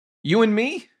You and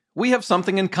me, we have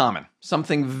something in common,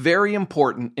 something very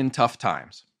important in tough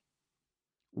times.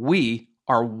 We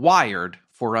are wired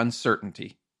for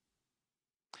uncertainty.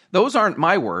 Those aren't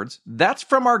my words. That's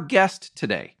from our guest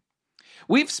today.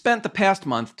 We've spent the past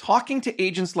month talking to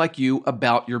agents like you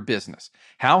about your business.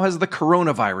 How has the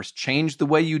coronavirus changed the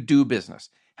way you do business?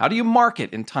 How do you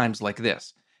market in times like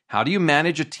this? How do you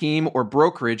manage a team or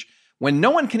brokerage when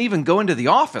no one can even go into the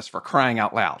office, for crying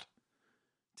out loud?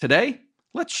 Today,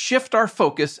 let's shift our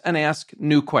focus and ask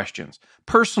new questions,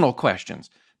 personal questions,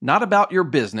 not about your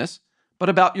business, but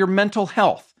about your mental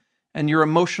health and your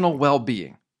emotional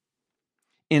well-being.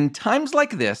 In times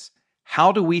like this,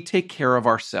 how do we take care of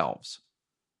ourselves?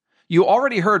 You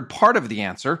already heard part of the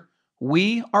answer.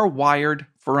 We are wired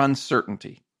for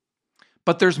uncertainty.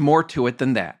 But there's more to it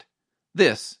than that.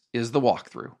 This is the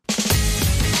walkthrough.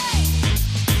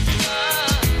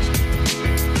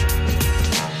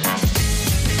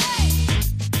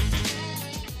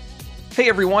 Hey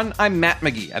everyone, I'm Matt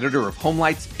McGee, editor of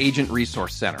HomeLight's Agent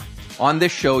Resource Center. On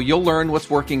this show, you'll learn what's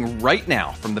working right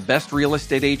now from the best real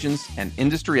estate agents and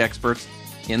industry experts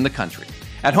in the country.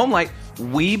 At HomeLight,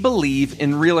 we believe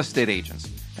in real estate agents,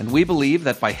 and we believe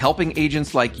that by helping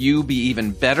agents like you be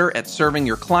even better at serving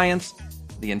your clients,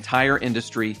 the entire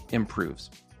industry improves.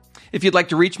 If you'd like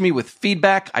to reach me with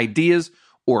feedback, ideas,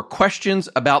 or questions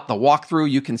about the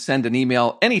walkthrough, you can send an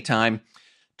email anytime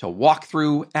to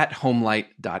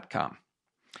walkthrough@homelight.com.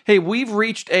 Hey, we've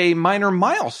reached a minor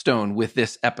milestone with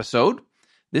this episode.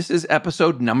 This is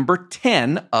episode number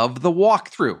 10 of the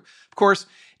walkthrough. Of course,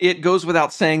 it goes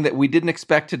without saying that we didn't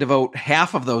expect to devote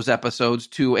half of those episodes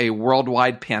to a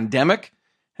worldwide pandemic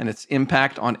and its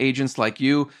impact on agents like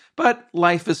you, but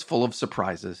life is full of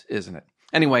surprises, isn't it?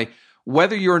 Anyway,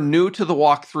 whether you're new to the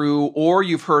walkthrough or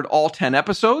you've heard all 10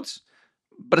 episodes,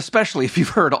 but especially if you've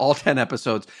heard all 10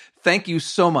 episodes, thank you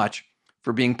so much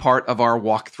for being part of our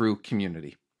walkthrough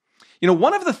community. You know,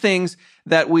 one of the things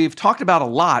that we've talked about a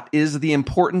lot is the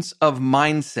importance of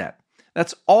mindset.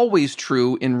 That's always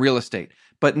true in real estate,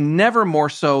 but never more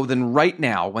so than right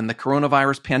now when the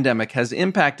coronavirus pandemic has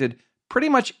impacted pretty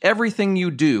much everything you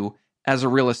do as a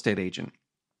real estate agent.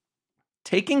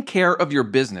 Taking care of your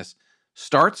business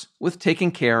starts with taking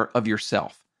care of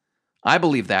yourself. I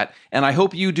believe that, and I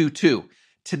hope you do too.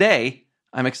 Today,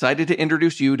 I'm excited to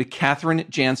introduce you to Catherine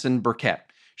Jansen Burkett.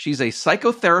 She's a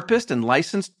psychotherapist and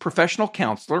licensed professional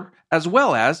counselor, as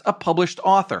well as a published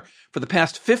author. For the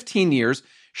past 15 years,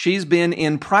 she's been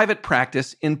in private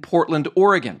practice in Portland,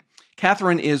 Oregon.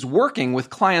 Catherine is working with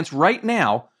clients right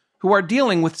now who are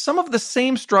dealing with some of the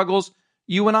same struggles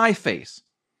you and I face: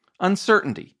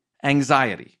 uncertainty,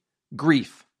 anxiety,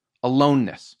 grief,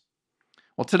 aloneness.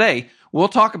 Well, today, we'll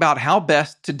talk about how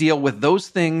best to deal with those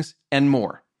things and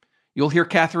more. You'll hear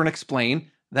Catherine explain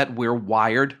that we're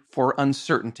wired for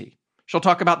uncertainty. She'll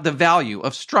talk about the value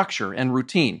of structure and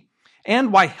routine,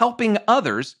 and why helping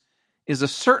others is a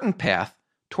certain path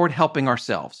toward helping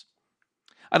ourselves.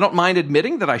 I don't mind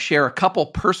admitting that I share a couple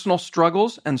personal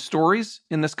struggles and stories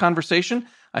in this conversation.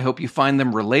 I hope you find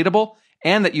them relatable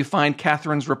and that you find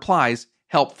Catherine's replies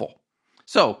helpful.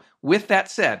 So, with that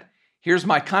said, here's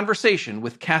my conversation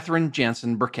with Catherine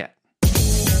Jansen Burkett.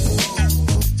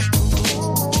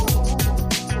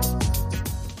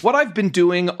 What I've been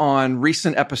doing on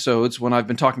recent episodes when I've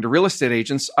been talking to real estate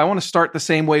agents, I want to start the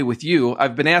same way with you.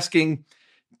 I've been asking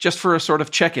just for a sort of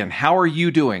check-in. How are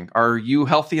you doing? Are you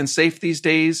healthy and safe these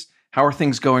days? How are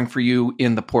things going for you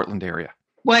in the Portland area?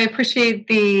 Well, I appreciate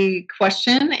the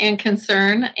question and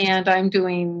concern, and I'm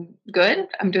doing good.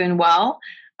 I'm doing well.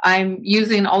 I'm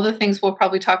using all the things we'll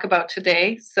probably talk about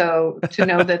today. So to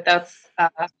know that that's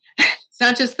it's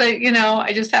not just that,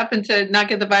 I just happen to not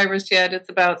get the virus yet. It's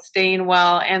about staying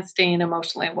well and staying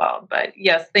emotionally well. But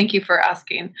yes, thank you for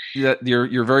asking. Yeah,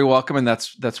 you're very welcome, and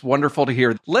that's wonderful to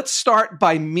hear. Let's start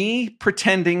by me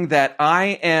pretending that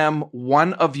I am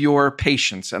one of your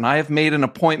patients, and I have made an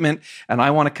appointment, and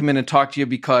I want to come in and talk to you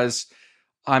because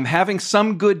I'm having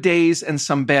some good days and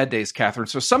some bad days, Catherine.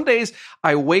 So some days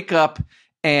I wake up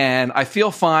and I feel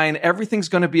fine. Everything's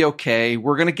going to be okay.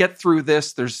 We're going to get through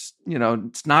this.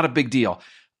 It's not a big deal.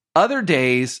 Other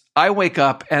days I wake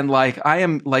up and I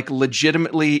am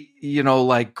legitimately,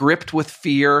 gripped with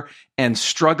fear and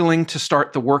struggling to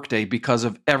start the workday because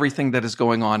of everything that is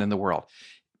going on in the world.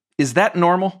 Is that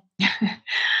normal?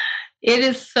 It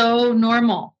is so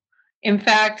normal. In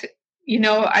fact,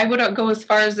 I would go as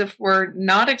far as if we're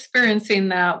not experiencing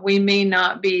that, we may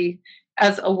not be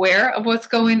as aware of what's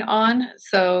going on.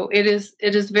 So it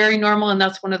is very normal, and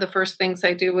that's one of the first things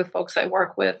I do with folks I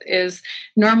work with is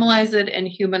normalize it and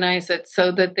humanize it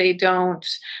so that they don't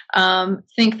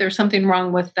think there's something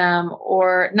wrong with them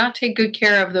or not take good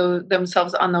care of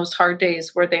themselves on those hard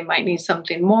days where they might need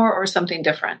something more or something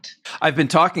different. I've been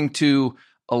talking to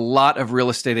a lot of real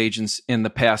estate agents in the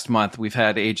past month. We've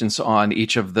had agents on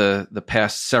each of the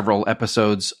past several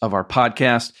episodes of our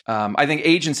podcast. I think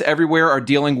agents everywhere are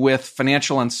dealing with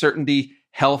financial uncertainty,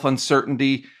 health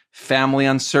uncertainty, family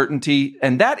uncertainty.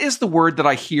 And that is the word that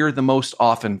I hear the most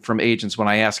often from agents when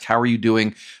I ask, how are you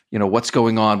doing? What's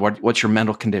going on? What's your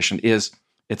mental condition? It's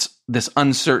this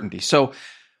uncertainty. So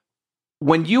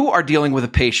when you are dealing with a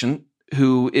patient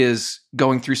who is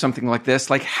going through something like this,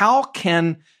 like how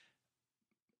can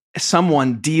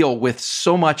someone deal with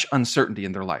so much uncertainty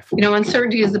in their life?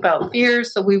 Uncertainty is about fear,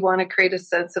 so we want to create a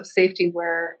sense of safety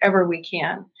wherever we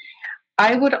can.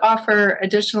 I would offer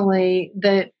additionally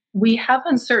that we have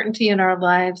uncertainty in our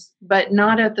lives, but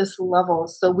not at this level.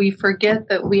 So we forget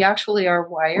that we actually are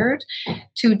wired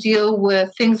to deal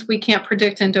with things we can't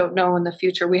predict and don't know in the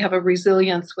future. We have a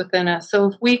resilience within us. So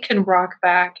if we can rock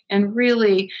back and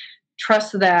really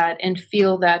trust that and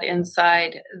feel that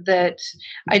inside, that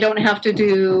I don't have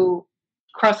to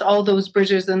cross all those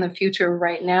bridges in the future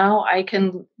right now. I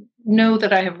can know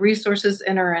that I have resources,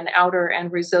 inner and outer,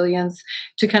 and resilience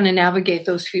to kind of navigate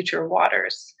those future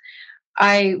waters.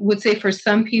 I would say for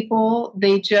some people,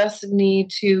 they just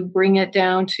need to bring it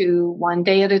down to one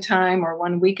day at a time or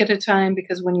 1 week at a time,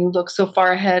 because when you look so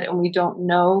far ahead and we don't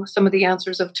know some of the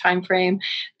answers of time frame,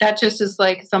 that just is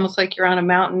like, it's almost like you're on a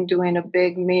mountain doing a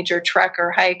big major trek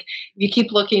or hike. If you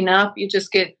keep looking up, you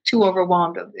just get too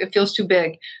overwhelmed. It feels too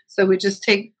big. So we just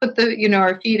put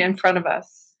our feet in front of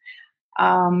us.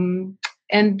 And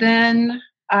then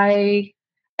I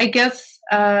guess,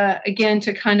 again,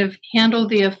 to kind of handle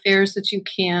the affairs that you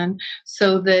can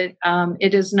so that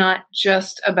it is not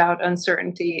just about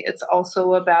uncertainty. It's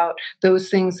also about those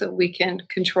things that we can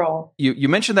control. You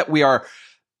mentioned that we're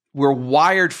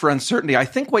wired for uncertainty. I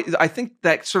think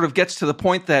that sort of gets to the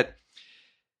point that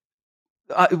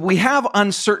we have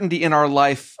uncertainty in our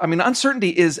life. I mean,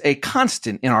 uncertainty is a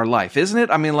constant in our life, isn't it?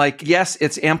 I mean, yes,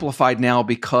 it's amplified now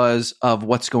because of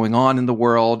what's going on in the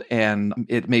world, and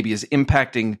it maybe is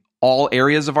impacting all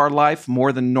areas of our life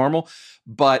more than normal.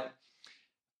 But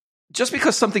just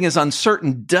because something is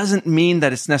uncertain doesn't mean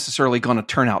that it's necessarily going to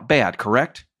turn out bad,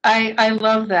 correct? I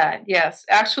love that. Yes.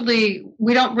 Actually,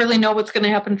 we don't really know what's going to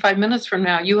happen 5 minutes from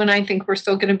now. You and I think we're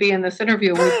still going to be in this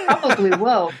interview. We probably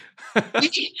will.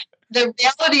 The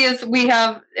reality is we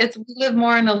live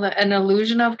more in an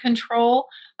illusion of control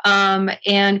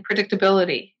and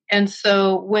predictability. And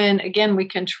so when, again, we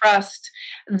can trust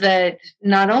that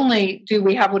not only do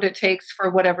we have what it takes for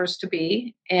whatever's to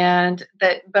be,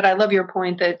 but I love your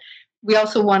point that we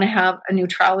also want to have a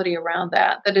neutrality around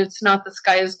that it's not the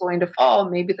sky is going to fall,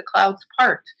 maybe the clouds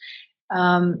part.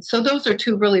 So those are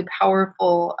two really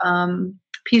powerful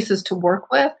pieces to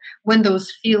work with when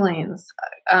those feelings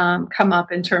come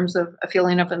up in terms of a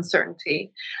feeling of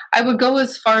uncertainty. I would go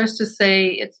as far as to say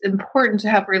it's important to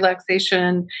have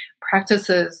relaxation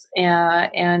practices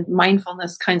and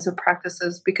mindfulness kinds of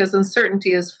practices, because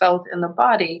uncertainty is felt in the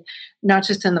body, not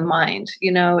just in the mind.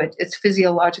 It's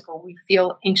physiological. We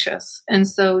feel anxious. And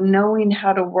so knowing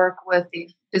how to work with the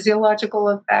physiological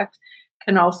effect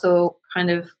can also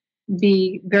kind of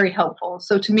be very helpful.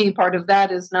 So to me, part of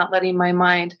that is not letting my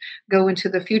mind go into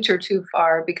the future too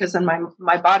far, because then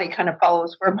my body kind of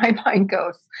follows where my mind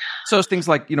goes. So it's things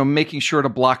like, making sure to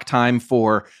block time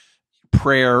for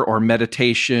prayer or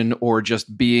meditation or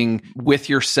just being with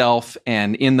yourself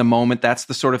and in the moment. That's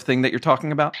the sort of thing that you're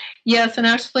talking about? Yes. And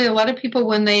actually, a lot of people,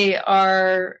 when they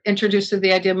are introduced to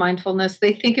the idea of mindfulness,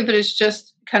 they think of it as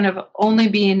just kind of only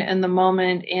being in the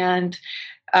moment and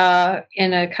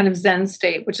in a kind of Zen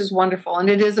state, which is wonderful. And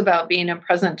it is about being in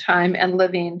present time and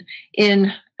living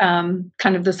in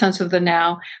kind of the sense of the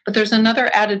now. But there's another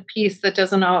added piece that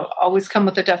doesn't always come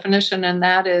with a definition, and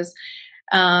that is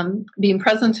being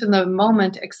present in the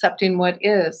moment, accepting what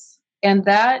is. And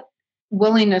that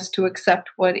willingness to accept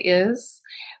what is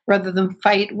rather than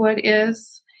fight what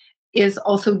is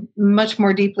also much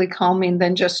more deeply calming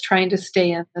than just trying to stay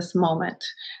in this moment.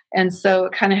 And so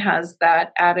it kind of has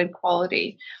that added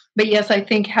quality. But yes, I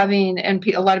think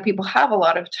a lot of people have a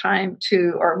lot of time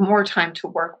or more time to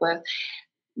work with.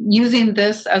 Using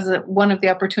this as one of the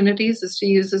opportunities is to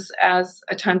use this as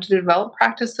a time to develop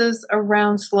practices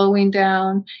around slowing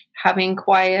down, having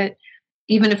quiet,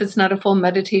 even if it's not a full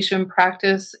meditation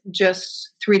practice,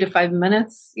 just 3 to 5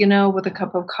 minutes, with a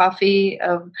cup of coffee,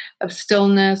 of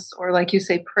stillness, or like you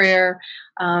say, prayer,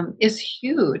 is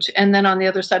huge. And then on the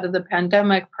other side of the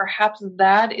pandemic, perhaps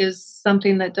that is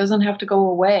something that doesn't have to go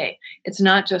away. It's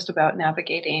not just about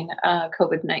navigating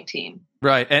COVID-19.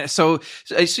 Right. And so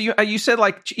you said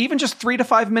like even just 3 to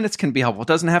 5 minutes can be helpful. It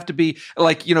doesn't have to be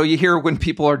like, you hear when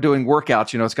people are doing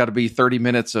workouts, it's got to be 30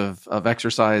 minutes of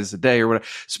exercise a day or whatever.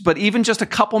 But even just a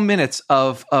couple minutes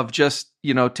of just,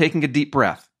 taking a deep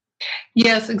breath.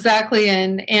 Yes, exactly.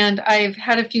 And I've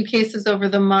had a few cases over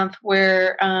the month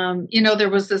where, there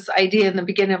was this idea in the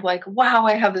beginning of like, wow,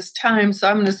 I have this time, so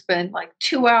I'm going to spend like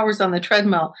 2 hours on the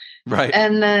treadmill. Right.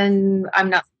 And then I'm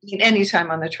not spending any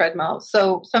time on the treadmill.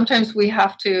 So sometimes we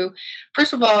have to,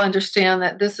 first of all, understand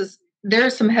that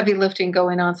there's some heavy lifting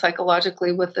going on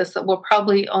psychologically with this that we'll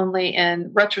probably only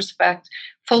in retrospect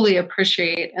fully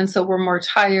appreciate. And so we're more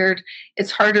tired.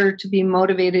 It's harder to be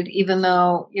motivated, even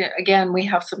though, again, we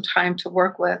have some time to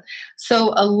work with.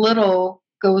 So a little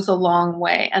goes a long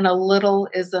way, and a little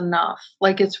is enough.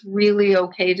 Like, it's really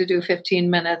okay to do 15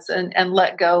 minutes and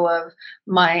let go of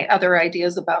my other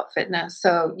ideas about fitness.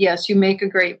 So yes, you make a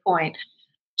great point.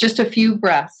 Just a few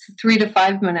breaths, 3 to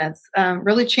 5 minutes,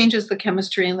 really changes the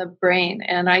chemistry in the brain.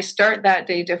 And I start that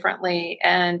day differently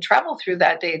and travel through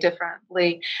that day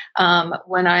differently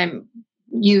when I'm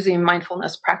using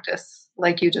mindfulness practice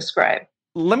like you described.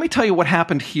 Let me tell you what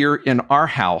happened here in our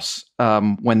house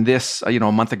when this, a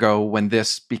month ago, when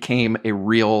this became a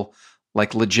real,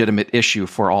 like, legitimate issue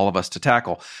for all of us to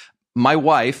tackle. My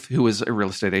wife, who is a real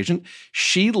estate agent,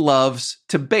 she loves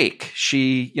to bake.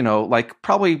 She, like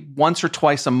probably once or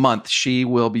twice a month, she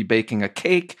will be baking a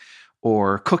cake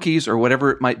or cookies or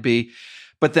whatever it might be.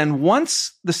 But then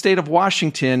once the state of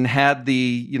Washington had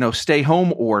the, stay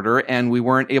home order and we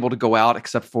weren't able to go out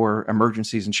except for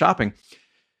emergencies and shopping,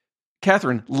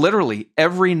 Catherine, literally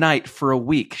every night for a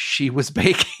week, she was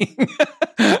baking.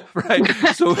 Right.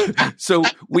 So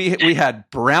we had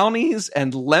brownies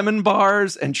and lemon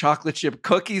bars and chocolate chip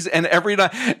cookies and every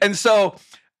night. And so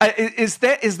is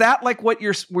that like what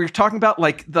we're talking about?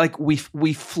 Like we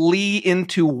flee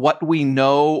into what we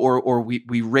know, or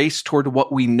we race toward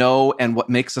what we know and what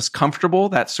makes us comfortable.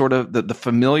 That's sort of the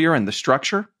familiar and the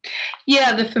structure.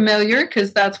 Yeah, the familiar,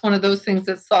 because that's one of those things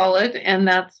that's solid and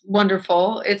that's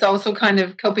wonderful. It's also kind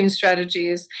of coping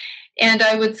strategies. And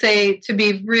I would say to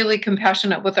be really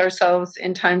compassionate with ourselves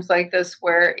in times like this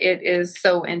where it is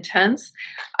so intense.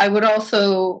 I would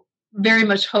also very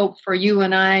much hope for you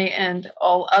and I and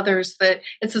all others that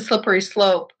it's a slippery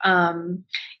slope. Some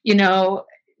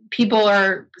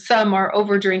are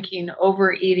over drinking,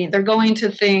 overeating. They're going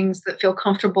to things that feel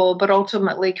comfortable, but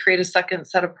ultimately create a second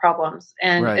set of problems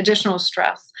and additional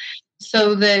stress.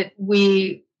 So that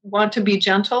we want to be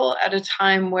gentle at a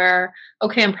time where,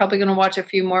 okay, I'm probably going to watch a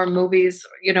few more movies,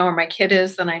 or my kid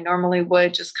is, than I normally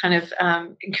would, just kind of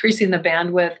increasing the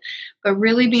bandwidth, but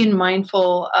really being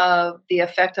mindful of the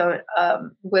effect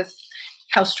with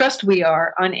how stressed we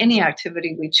are on any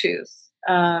activity we choose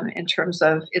in terms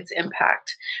of its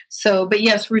impact. So, but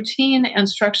yes, routine and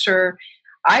structure,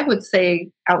 I would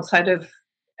say outside of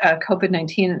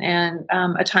COVID-19 and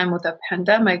a time with a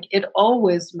pandemic, it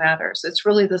always matters. It's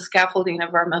really the scaffolding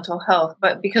of our mental health.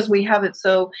 But because we have it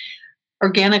so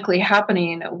organically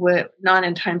happening not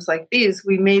in times like these,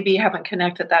 we maybe haven't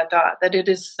connected that dot, that it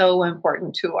is so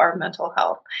important to our mental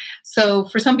health. So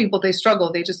for some people, they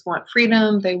struggle. They just want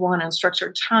freedom. They want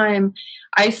unstructured time.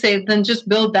 I say, then just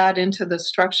build that into the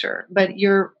structure. But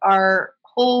our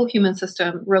whole human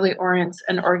system really orients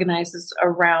and organizes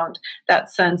around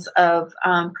that sense of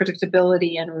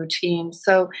predictability and routine.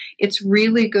 So it's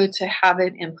really good to have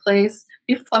it in place,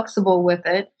 be flexible with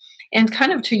it. And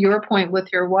kind of to your point with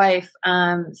your wife,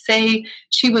 say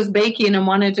she was baking and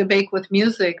wanted to bake with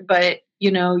music, but you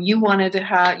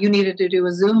needed to do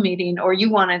a Zoom meeting, or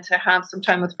you wanted to have some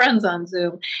time with friends on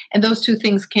Zoom, and those two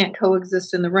things can't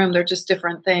coexist in the room. They're just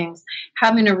different things.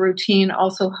 Having a routine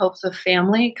also helps a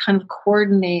family kind of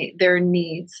coordinate their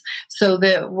needs so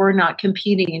that we're not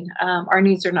competing. Our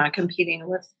needs are not competing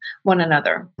with one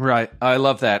another. Right. I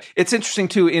love that. It's interesting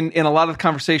too, in a lot of the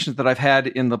conversations that I've had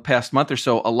in the past month or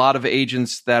so, a lot of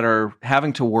agents that are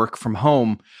having to work from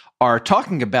home are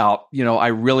talking about, I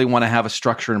really want to have a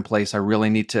structure in place. I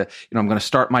really need to, I'm going to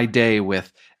start my day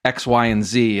with X, Y, and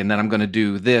Z, and then I'm going to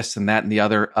do this and that and the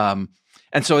other.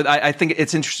 And so I think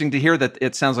it's interesting to hear that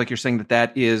it sounds like you're saying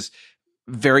that is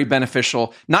very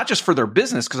beneficial, not just for their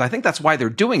business, because I think that's why they're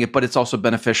doing it, but it's also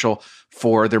beneficial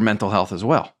for their mental health as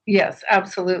well. Yes,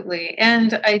 absolutely.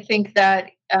 And I think that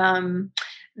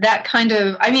that kind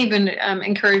of, I'm even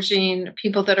encouraging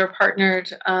people that are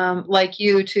partnered like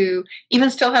you to even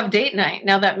still have date night.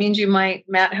 Now that means you might,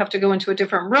 Matt, have to go into a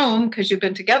different room because you've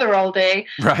been together all day,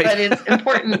 Right. but it's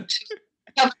important to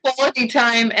have quality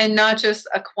time and not just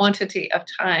a quantity of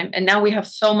time. And now we have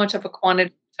so much of a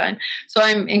quantity of time. So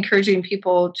I'm encouraging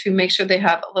people to make sure they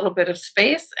have a little bit of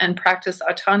space and practice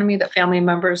autonomy, that family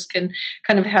members can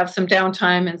kind of have some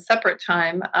downtime and separate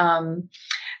time.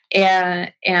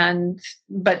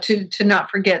 But to not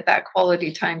forget that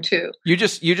quality time too. You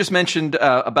just mentioned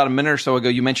about a minute or so ago,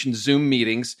 you mentioned Zoom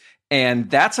meetings. And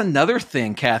that's another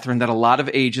thing, Catherine, that a lot of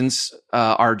agents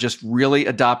are just really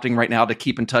adopting right now to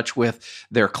keep in touch with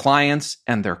their clients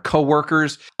and their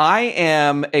coworkers. I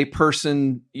am a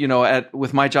person,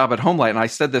 with my job at Homelight, and I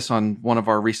said this on one of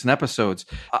our recent episodes.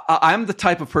 I'm the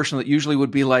type of person that usually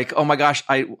would be like, "Oh my gosh,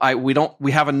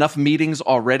 we have enough meetings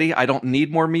already. I don't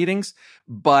need more meetings."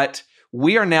 But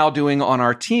we are now doing on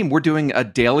our team, we're doing a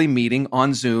daily meeting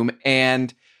on Zoom,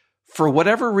 and for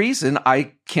whatever reason,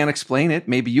 I can't explain it.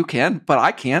 Maybe you can, but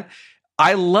I can't.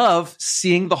 I love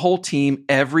seeing the whole team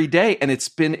every day, and it's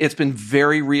been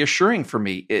very reassuring for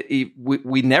me.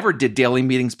 We never did daily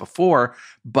meetings before,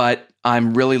 but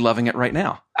I'm really loving it right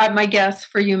now. My guess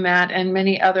for you, Matt, and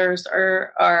many others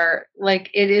are like,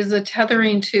 it is a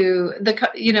tethering to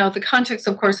the context,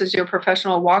 of course, is your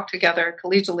professional walk together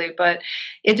collegially, but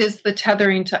it is the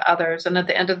tethering to others. And at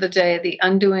the end of the day, the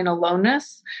undoing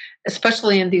aloneness,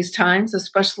 especially in these times,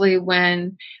 especially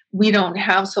when we don't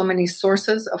have so many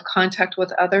sources of contact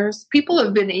with others. People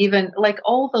have been even like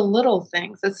all the little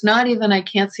things. It's not even, I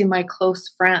can't see my close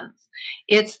friends.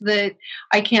 It's that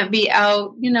I can't be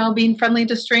out, being friendly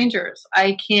to strangers.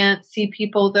 I can't see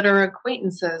people that are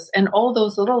acquaintances. And all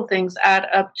those little things add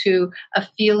up to a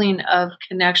feeling of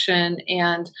connection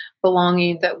and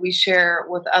belonging that we share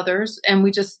with others. And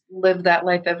we just live that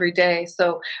life every day.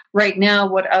 So right now,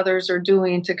 what others are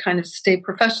doing to kind of stay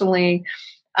professionally,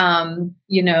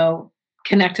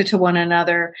 connected to one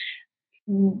another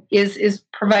is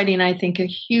providing, I think, a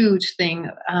huge thing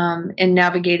in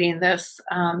navigating this,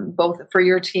 both for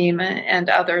your team and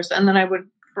others. And then I would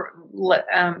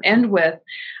end with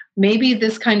maybe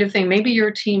this kind of thing. Maybe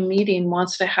your team meeting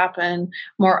wants to happen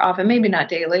more often, maybe not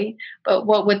daily, but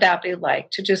what would that be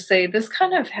like to just say, this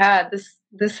kind of had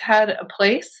this had a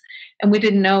place and we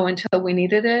didn't know until we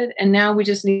needed it. And now we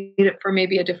just need it for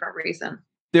maybe a different reason.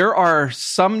 There are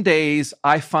some days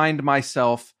I find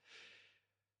myself,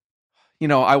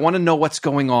 I want to know what's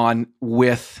going on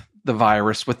with the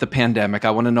virus, with the pandemic.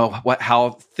 I want to know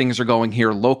how things are going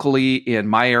here locally in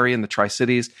my area, in the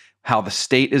Tri-Cities, how the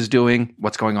state is doing,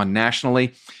 what's going on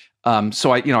nationally.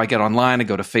 So I get online, I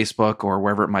go to Facebook or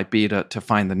wherever it might be to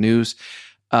find the news.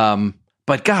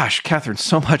 But gosh, Catherine,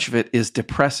 so much of it is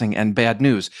depressing and bad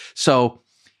news. So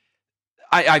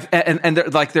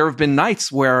there have been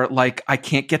nights where like I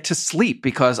can't get to sleep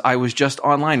because I was just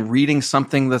online reading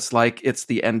something that's like it's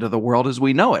the end of the world as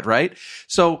we know it, right?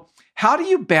 So how do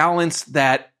you balance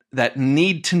that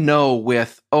need to know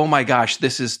with, oh my gosh,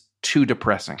 this is too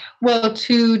depressing? Well,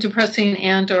 too depressing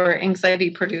and or anxiety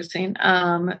producing.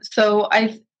 So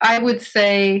I would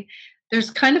say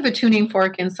there's kind of a tuning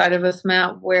fork inside of us,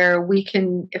 Matt, where we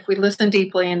can, if we listen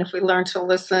deeply and if we learn to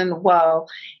listen well,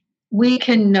 we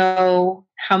can know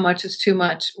how much is too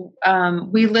much.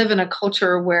 We live in a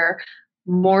culture where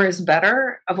more is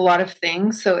better of a lot of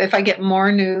things. So if I get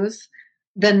more news,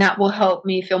 then that will help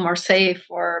me feel more safe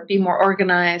or be more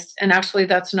organized. And actually,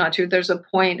 that's not true. There's a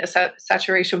point, a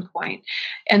saturation point.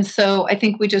 And so I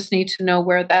think we just need to know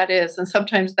where that is. And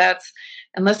sometimes that's,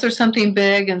 unless there's something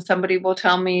big and somebody will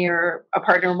tell me or a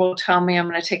partner will tell me I'm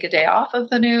going to take a day off of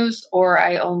the news, or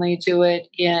I only do it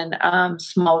in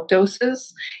small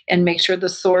doses and make sure the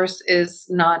source is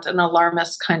not an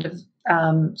alarmist kind of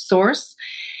source.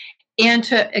 And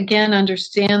to, again,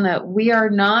 understand that we are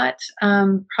not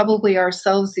probably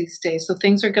ourselves these days. So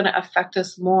things are going to affect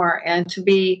us more, and to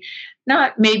be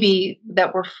not maybe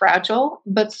that we're fragile,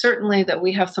 but certainly that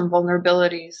we have some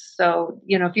vulnerabilities. So,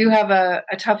 if you have a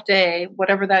tough day,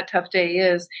 whatever that tough day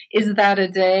is that a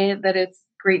day that it's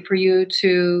great for you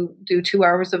to do 2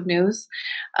 hours of news?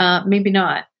 Maybe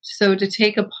not. So to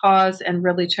take a pause and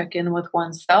really check in with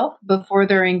oneself before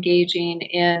they're engaging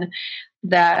in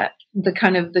the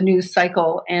kind of the news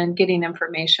cycle and getting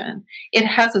information. It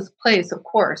has its place, of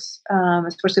course,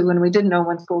 especially when we didn't know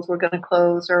when schools were going to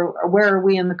close or where are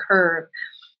we in the curve.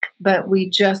 But we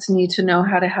just need to know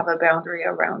how to have a boundary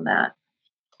around that.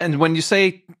 And when you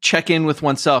say check in with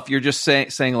oneself, you're just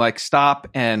saying like stop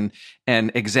and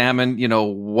examine,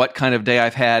 what kind of day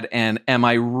I've had, and am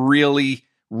I really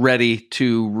ready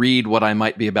to read what I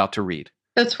might be about to read?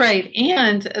 That's right.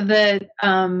 And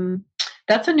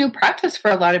that's a new practice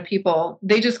for a lot of people.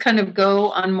 They just kind of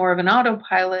go on more of an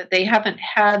autopilot. They haven't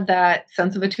had that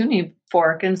sense of a tuning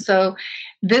fork. And so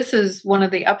this is one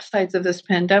of the upsides of this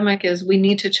pandemic is we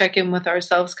need to check in with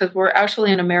ourselves because we're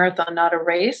actually in a marathon, not a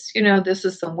race. This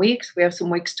is some weeks. We have some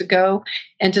weeks to go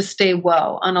and to stay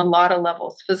well on a lot of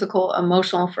levels, physical,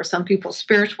 emotional, for some people,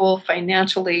 spiritual,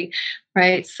 financially,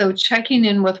 right? So checking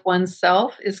in with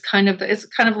oneself is it's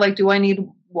kind of like, do I need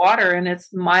water? And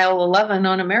it's mile 11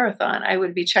 on a marathon. I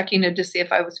would be checking it to see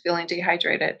if I was feeling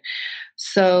dehydrated.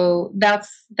 So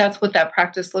that's what that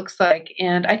practice looks like.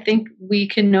 And I think we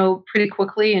can know pretty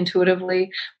quickly, intuitively,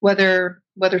 whether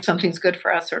something's good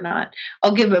for us or not.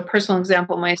 I'll give a personal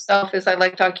example myself is I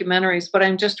like documentaries, but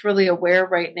I'm just really aware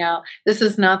right now, this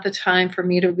is not the time for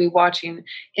me to be watching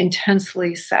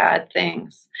intensely sad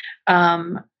things.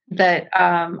 That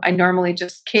I normally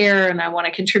just care and I want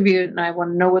to contribute and I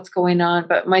want to know what's going on,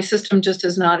 but my system just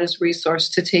is not as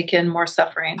resourced to take in more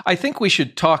suffering. I think we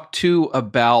should talk too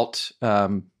about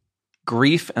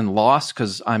grief and loss,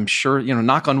 because I'm sure,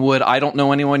 knock on wood, I don't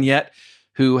know anyone yet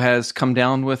who has come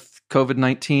down with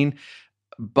COVID-19,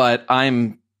 but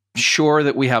I'm sure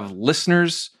that we have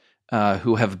listeners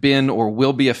who have been or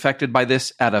will be affected by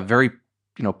this at a very,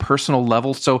 personal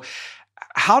level. So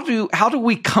how do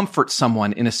we comfort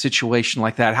someone in a situation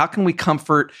like that? How can we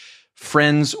comfort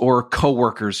friends or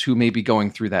coworkers who may be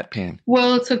going through that pain?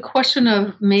 Well, it's a question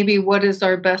of maybe what is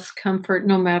our best comfort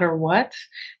no matter what,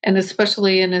 and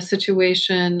especially in a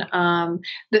situation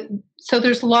so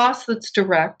there's loss that's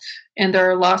direct, and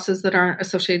there are losses that aren't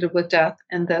associated with death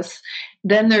and this.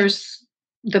 Then there's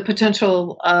the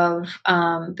potential of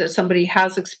that somebody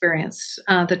has experienced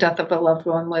the death of a loved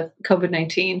one with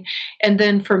COVID-19. And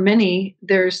then for many,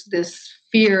 there's this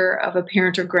fear of a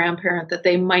parent or grandparent that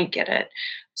they might get it.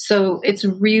 So it's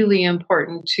really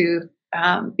important to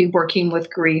be working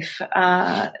with grief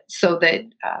so that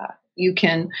you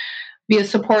can be a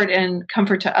support and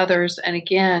comfort to others. And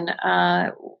again,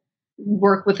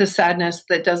 work with the sadness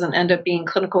that doesn't end up being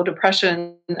clinical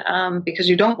depression because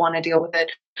you don't want to deal with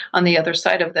it on the other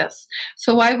side of this.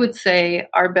 So I would say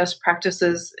our best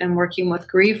practices in working with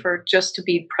grief are just to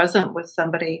be present with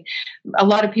somebody. A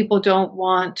lot of people don't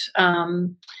want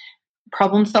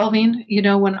problem solving.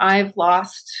 When I've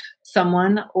lost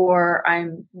someone or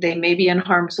they may be in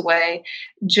harm's way,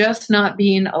 just not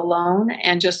being alone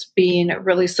and just being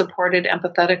really supported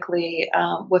empathetically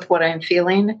with what I'm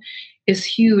feeling is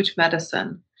huge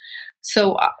medicine.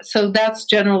 So that's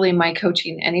generally my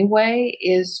coaching anyway,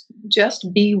 is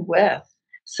just be with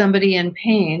somebody in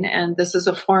pain. And this is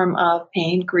a form of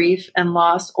pain, grief, and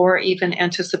loss, or even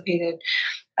anticipated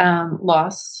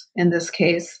loss in this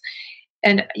case.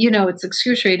 And, it's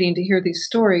excruciating to hear these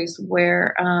stories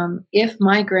where if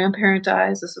my grandparent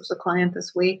dies, this was a client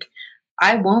this week,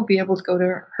 I won't be able to go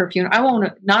to her funeral. I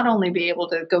won't not only be able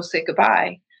to go say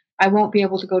goodbye, I won't be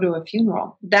able to go to a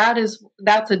funeral. That's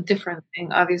a different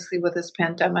thing, obviously, with this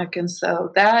pandemic. And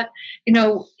so that,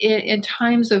 in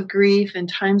times of grief and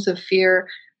times of fear,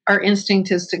 our instinct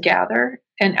is to gather.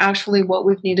 And actually what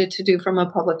we've needed to do from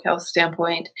a public health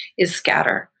standpoint is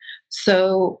scatter.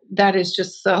 So that is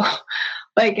just so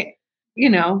we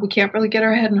can't really get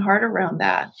our head and heart around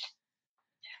that.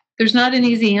 There's not an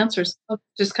easy answer. So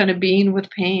just kind of being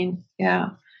with pain. Yeah.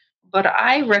 But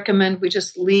I recommend we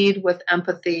just lead with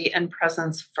empathy and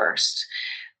presence first,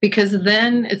 because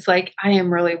then it's like, I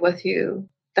am really with you.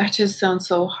 That just sounds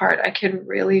so hard. I can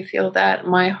really feel that.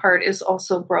 My heart is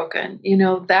also broken.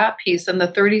 That piece and the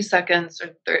 30 seconds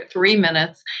or 3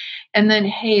 minutes. And then,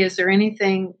 hey, is there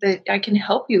anything that I can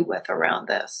help you with around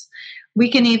this?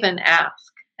 We can even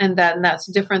ask. And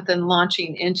that's different than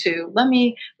launching into, let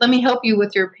me help you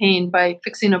with your pain by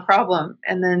fixing a problem.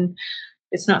 And then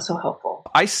it's not so helpful.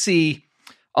 I see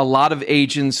a lot of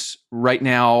agents right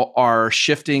now are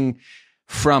shifting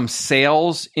from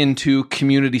sales into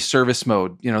community service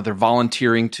mode. They're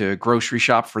volunteering to grocery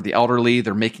shop for the elderly.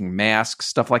 They're making masks,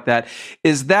 stuff like that.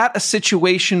 Is that a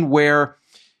situation where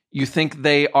you think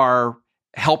they are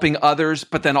helping others,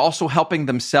 but then also helping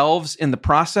themselves in the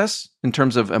process in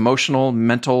terms of emotional,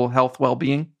 mental health,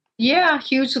 well-being? Yeah,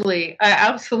 hugely.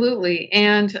 Absolutely.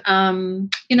 And,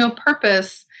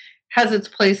 purpose has its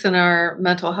place in our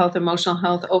mental health, emotional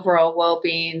health, overall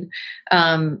well-being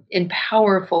in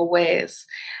powerful ways.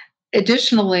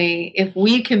 Additionally, if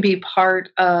we can be part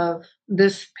of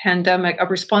this pandemic, a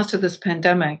response to this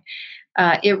pandemic,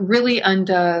 it really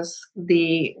undoes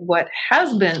what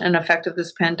has been an effect of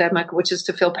this pandemic, which is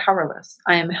to feel powerless.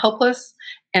 I am helpless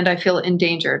and I feel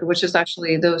endangered, which is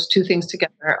actually those two things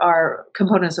together are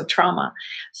components of trauma.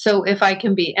 So if I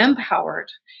can be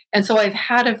empowered, and so I've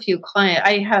had a few clients,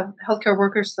 I have healthcare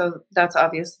workers, so that's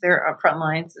obvious. They're up front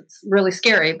lines. It's really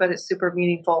scary, but it's super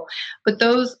meaningful. But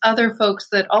those other folks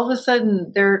that all of a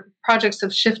sudden their projects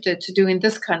have shifted to doing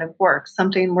this kind of work,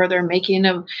 something where they're making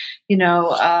a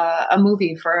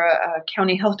movie for a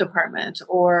county health department,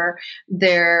 or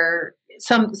they're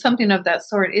something of that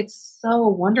sort. It's so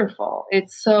wonderful.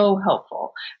 It's so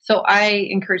helpful. So I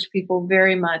encourage people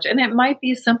very much, and it might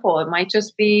be simple. It might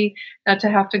just be not to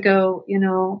have to go,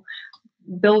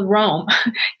 build Rome.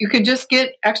 You could just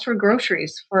get extra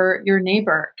groceries for your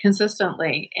neighbor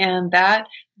consistently. And that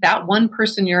one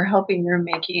person you're helping, you're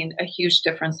making a huge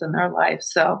difference in their life.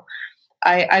 So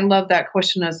I love that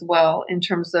question as well in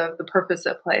terms of the purpose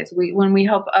it plays. When we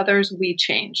help others, we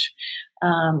change.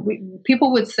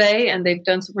 People would say, and they've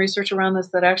done some research around this,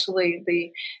 that actually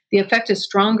the effect is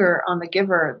stronger on the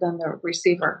giver than the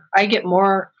receiver. I get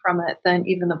more from it than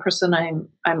even the person I'm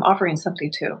offering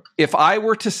something to. If I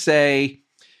were to say,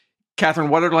 Catherine,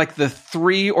 what are like the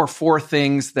 3 or 4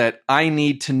 things that I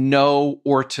need to know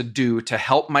or to do to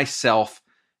help myself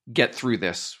get through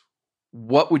this?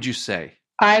 What would you say?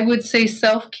 I would say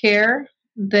self-care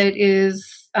that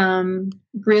is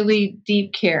really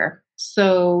deep care.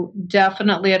 So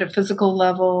definitely at a physical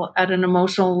level, at an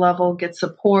emotional level, get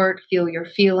support, feel your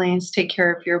feelings, take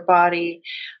care of your body.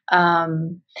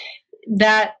 That's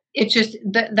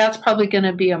probably going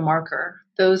to be a marker.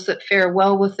 Those that fare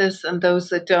well with this and those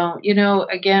that don't.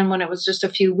 Again, when it was just a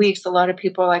few weeks, a lot of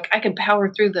people are like, I can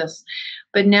power through this.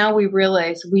 But now we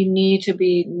realize we need to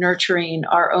be nurturing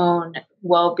our own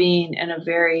well-being in a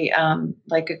very,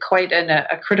 quite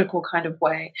a critical kind of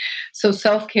way. So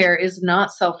self-care is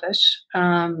not selfish.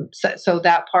 So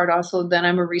that part also, then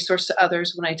I'm a resource to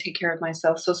others when I take care of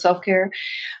myself. So self-care,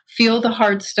 feel the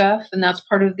hard stuff, and that's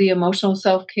part of the emotional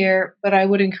self-care. But I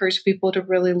would encourage people to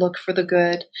really look for the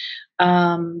good.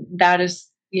 That is,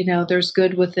 there's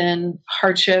good within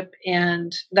hardship,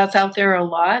 and that's out there a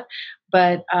lot.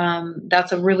 But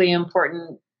that's a really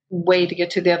important way to get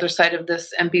to the other side of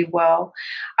this and be well.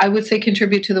 I would say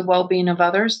contribute to the well-being of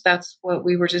others. That's what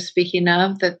we were just speaking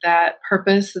of, that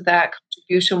purpose, that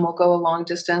contribution will go a long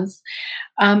distance.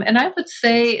 And I would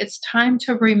say it's time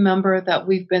to remember that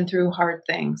we've been through hard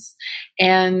things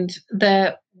and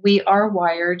that we are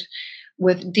wired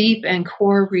with deep and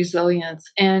core resilience.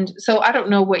 And so I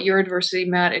don't know what your adversity,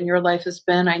 Matt, in your life has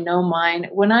been. I know mine.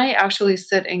 When I actually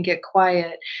sit and get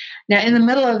quiet, now in the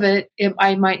middle of it,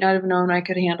 I might not have known I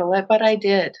could handle it, but I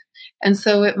did. And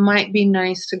so it might be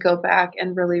nice to go back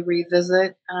and really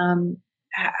revisit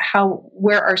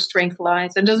where our strength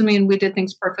lies. It doesn't mean we did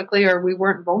things perfectly or we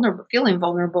weren't feeling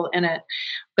vulnerable in it,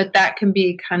 but that can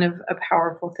be kind of a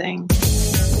powerful thing.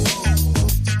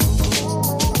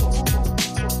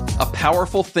 A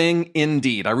powerful thing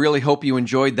indeed. I really hope you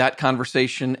enjoyed that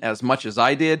conversation as much as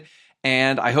I did,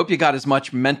 and I hope you got as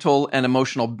much mental and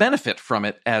emotional benefit from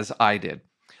it as I did.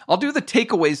 I'll do the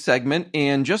takeaways segment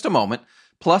in just a moment,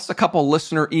 plus a couple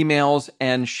listener emails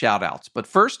and shout-outs. But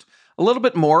first, a little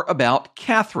bit more about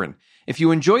Catherine. If you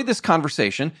enjoyed this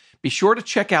conversation, be sure to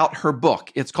check out her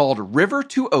book. It's called River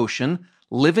to Ocean,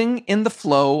 Living in the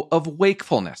Flow of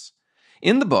Wakefulness.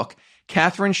 In the book,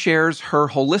 Catherine shares her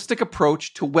holistic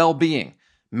approach to well-being,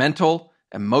 mental,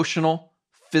 emotional,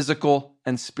 physical,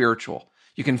 and spiritual.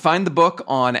 You can find the book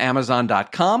on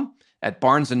Amazon.com, at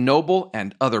Barnes & Noble,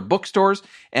 and other bookstores.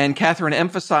 And Catherine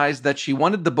emphasized that she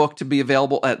wanted the book to be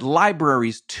available at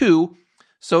libraries too,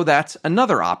 so that's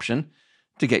another option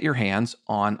to get your hands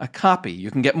on a copy.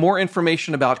 You can get more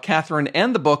information about Catherine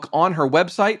and the book on her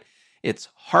website. It's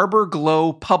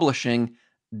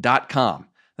harborglowpublishing.com.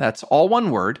 That's all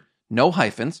one word. No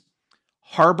hyphens,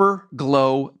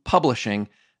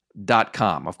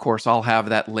 harborglowpublishing.com. Of course, I'll have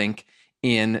that link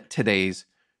in today's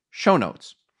show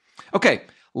notes. Okay,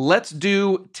 let's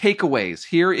do takeaways.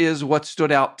 Here is what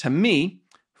stood out to me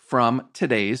from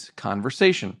today's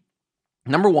conversation.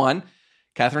 Number 1,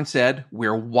 Catherine said,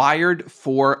 we're wired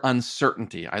for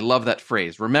uncertainty. I love that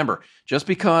phrase. Remember, just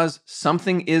because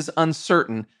something is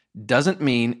uncertain doesn't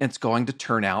mean it's going to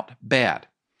turn out bad.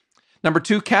 Number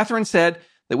 2, Catherine said,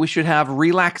 that we should have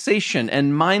relaxation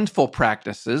and mindful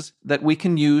practices that we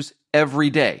can use every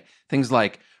day. Things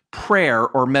like prayer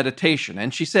or meditation.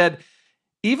 And she said,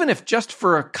 even if just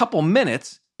for a couple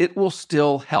minutes, it will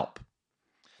still help.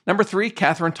 Number 3,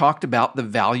 Catherine talked about the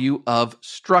value of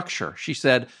structure. She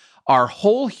said, our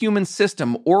whole human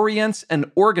system orients and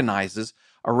organizes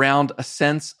around a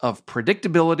sense of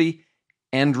predictability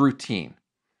and routine.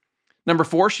 Number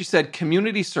 4, she said,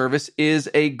 community service is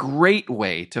a great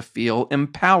way to feel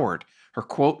empowered. Her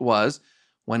quote was,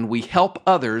 "When we help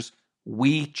others,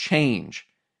 we change."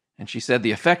 And she said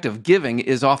the effect of giving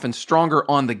is often stronger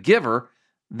on the giver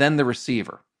than the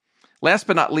receiver. Last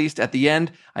but not least, at the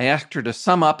end, I asked her to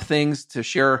sum up things, to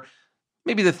share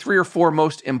maybe the 3 or 4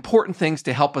 most important things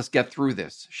to help us get through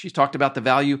this. She talked about the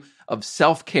value of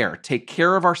self-care. Take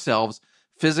care of ourselves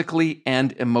physically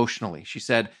and emotionally. She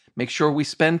said, make sure we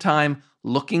spend time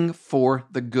looking for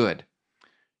the good.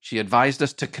 She advised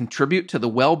us to contribute to the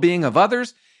well-being of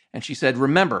others, and she said,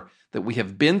 remember that we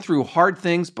have been through hard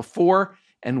things before,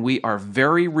 and we are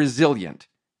very resilient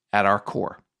at our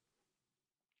core.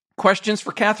 Questions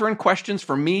for Catherine, questions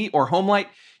for me or Homelight,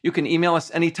 you can email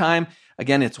us anytime.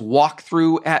 Again, it's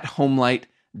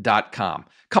walkthrough@homelight.com.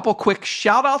 Couple quick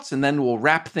shout-outs, and then we'll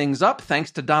wrap things up. Thanks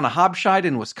to Donna Hobscheid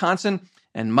in Wisconsin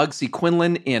and Muggsy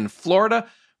Quinlan in Florida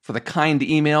for the kind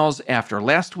emails after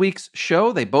last week's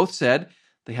show. They both said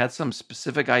they had some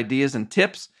specific ideas and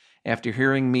tips after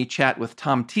hearing me chat with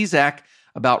Tom Tezak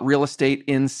about real estate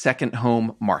in second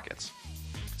home markets.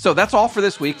 So that's all for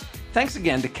this week. Thanks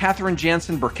again to Catherine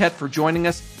Jansen Burkett for joining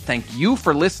us. Thank you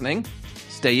for listening.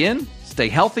 Stay in, stay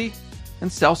healthy,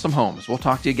 and sell some homes. We'll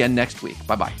talk to you again next week.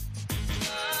 Bye-bye.